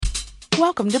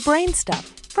Welcome to Brain Stuff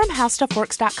from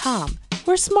HowStuffWorks.com,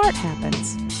 where smart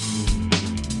happens.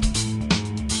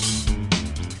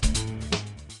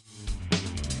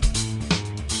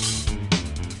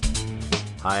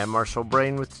 Hi, I'm Marshall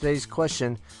Brain with today's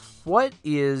question. What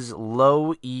is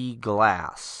low E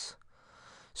glass?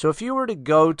 So if you were to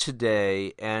go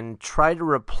today and try to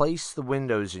replace the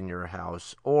windows in your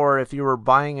house, or if you were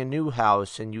buying a new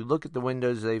house and you look at the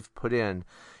windows they've put in,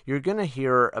 you're going to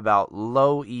hear about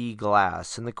low E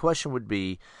glass. And the question would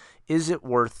be, is it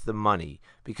worth the money?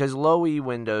 Because low E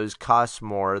windows cost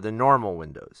more than normal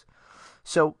windows.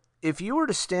 So if you were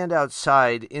to stand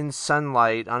outside in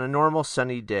sunlight on a normal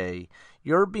sunny day,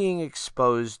 you're being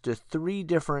exposed to 3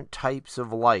 different types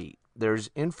of light.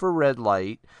 There's infrared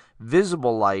light,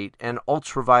 visible light, and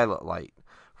ultraviolet light.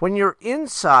 When you're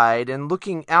inside and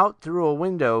looking out through a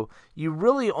window, you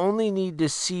really only need to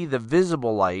see the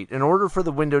visible light in order for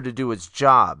the window to do its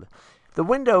job. The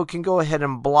window can go ahead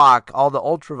and block all the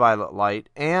ultraviolet light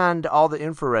and all the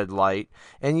infrared light,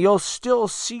 and you'll still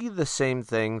see the same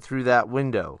thing through that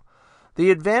window. The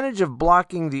advantage of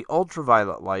blocking the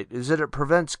ultraviolet light is that it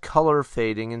prevents color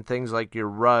fading in things like your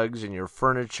rugs and your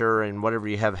furniture and whatever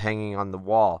you have hanging on the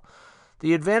wall.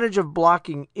 The advantage of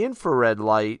blocking infrared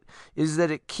light is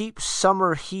that it keeps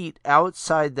summer heat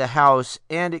outside the house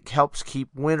and it helps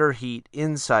keep winter heat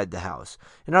inside the house.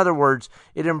 In other words,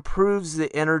 it improves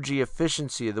the energy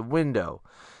efficiency of the window.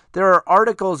 There are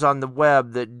articles on the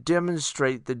web that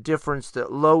demonstrate the difference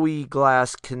that low E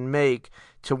glass can make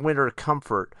to winter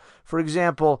comfort. For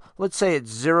example, let's say it's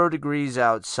 0 degrees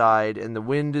outside and the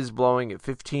wind is blowing at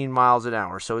 15 miles an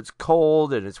hour. So it's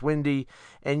cold and it's windy,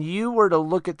 and you were to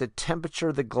look at the temperature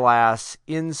of the glass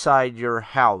inside your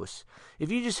house.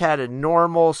 If you just had a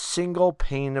normal single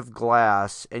pane of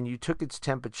glass and you took its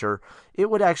temperature, it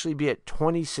would actually be at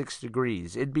 26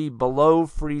 degrees. It'd be below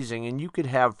freezing, and you could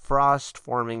have frost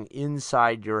forming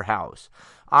inside your house.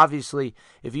 Obviously,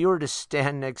 if you were to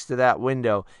stand next to that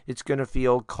window, it's going to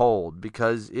feel cold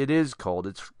because it is cold.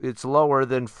 It's lower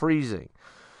than freezing.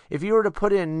 If you were to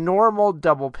put in normal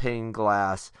double pane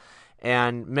glass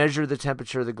and measure the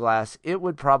temperature of the glass, it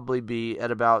would probably be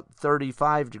at about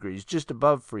 35 degrees, just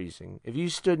above freezing. If you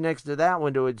stood next to that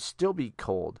window, it'd still be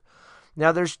cold.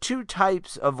 Now, there's 2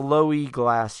 types of low E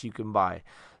glass you can buy.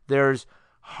 There's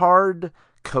hard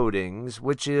coatings,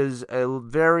 which is a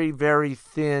very, very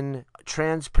thin,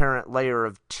 transparent layer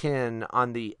of tin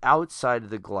on the outside of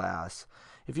the glass.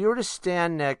 If you were to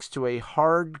stand next to a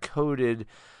hard-coated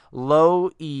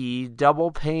low E double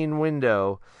pane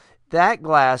window, that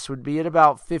glass would be at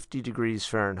about 50 degrees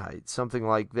Fahrenheit, something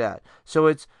like that. So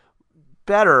it's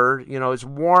better, it's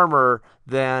warmer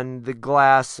than the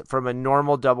glass from a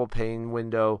normal double pane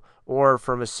window or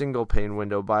from a single pane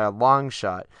window by a long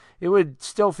shot. It would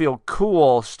still feel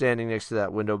cool standing next to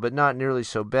that window, but not nearly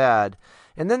so bad.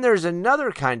 And then there's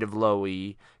another kind of low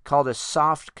E called a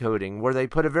soft coating, where they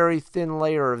put a very thin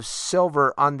layer of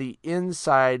silver on the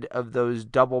inside of those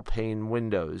double pane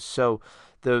windows. So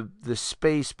the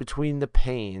space between the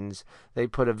panes, they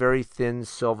put a very thin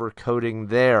silver coating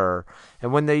there.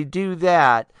 And when they do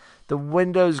that, the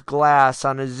window's glass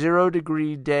on a 0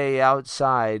 degree day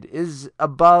outside is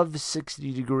above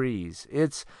 60 degrees.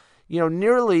 It's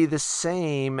nearly the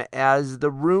same as the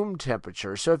room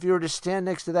temperature. So if you were to stand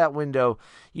next to that window,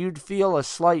 you'd feel a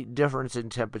slight difference in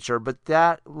temperature, but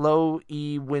that low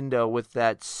E window with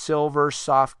that silver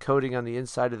soft coating on the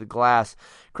inside of the glass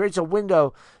creates a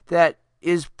window that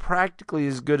is practically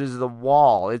as good as the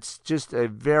wall. It's just a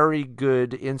very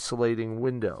good insulating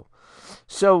window.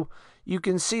 So you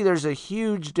can see there's a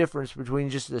huge difference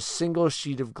between just a single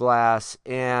sheet of glass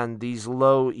and these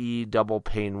low E double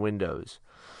pane windows.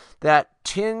 That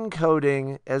tin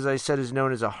coating, as I said, is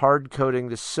known as a hard coating.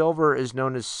 The silver is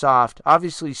known as soft.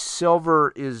 Obviously,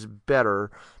 silver is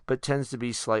better, but tends to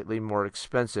be slightly more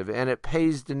expensive. And it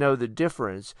pays to know the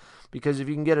difference, because if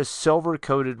you can get a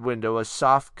silver-coated window, a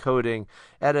soft coating,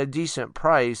 at a decent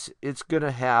price, it's going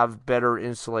to have better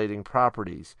insulating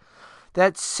properties.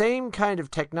 That same kind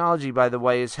of technology, by the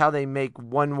way, is how they make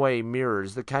one-way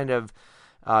mirrors, the kind of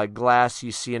glass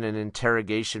you see in an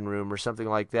interrogation room or something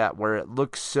like that, where it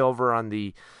looks silver on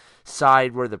the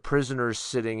side where the prisoner's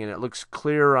sitting, and it looks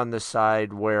clear on the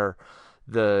side where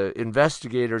the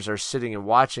investigators are sitting and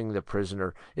watching the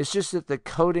prisoner. It's just that the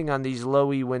coating on these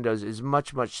low E windows is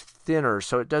much, much thinner,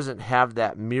 so it doesn't have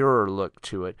that mirror look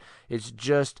to it. It's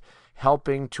just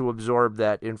helping to absorb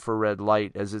that infrared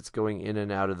light as it's going in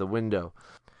and out of the window.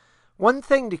 One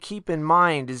thing to keep in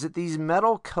mind is that these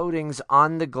metal coatings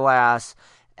on the glass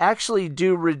actually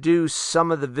do reduce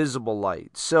some of the visible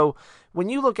light. So when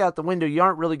you look out the window, you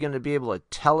aren't really going to be able to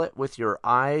tell it with your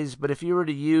eyes, but if you were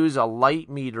to use a light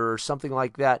meter or something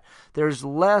like that, there's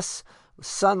less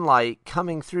sunlight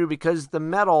coming through because the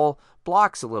metal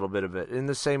blocks a little bit of it in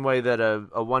the same way that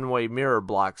a one-way mirror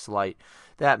blocks light.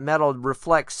 That metal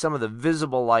reflects some of the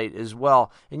visible light as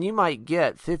well, and you might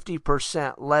get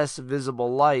 50% less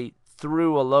visible light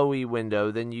through a low E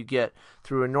window than you get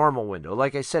through a normal window.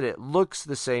 Like I said, it looks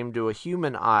the same to a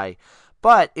human eye.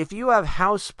 But if you have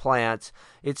house plants,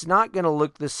 it's not going to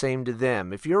look the same to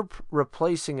them. If you're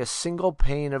replacing a single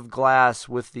pane of glass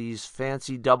with these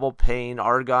fancy double pane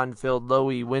argon-filled low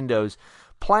E windows,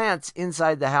 plants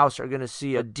inside the house are going to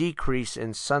see a decrease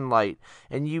in sunlight,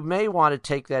 and you may want to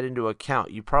take that into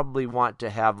account. You probably want to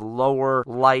have lower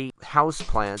light house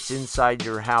plants inside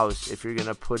your house if you're going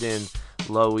to put in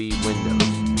low E windows.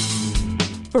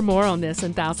 For more on this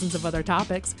and thousands of other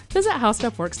topics, visit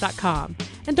HowStuffWorks.com.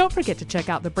 And don't forget to check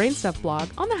out the Brainstuff blog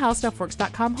on the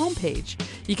HowStuffWorks.com homepage.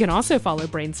 You can also follow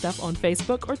Brainstuff on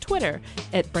Facebook or Twitter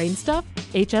at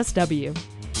BrainstuffHSW.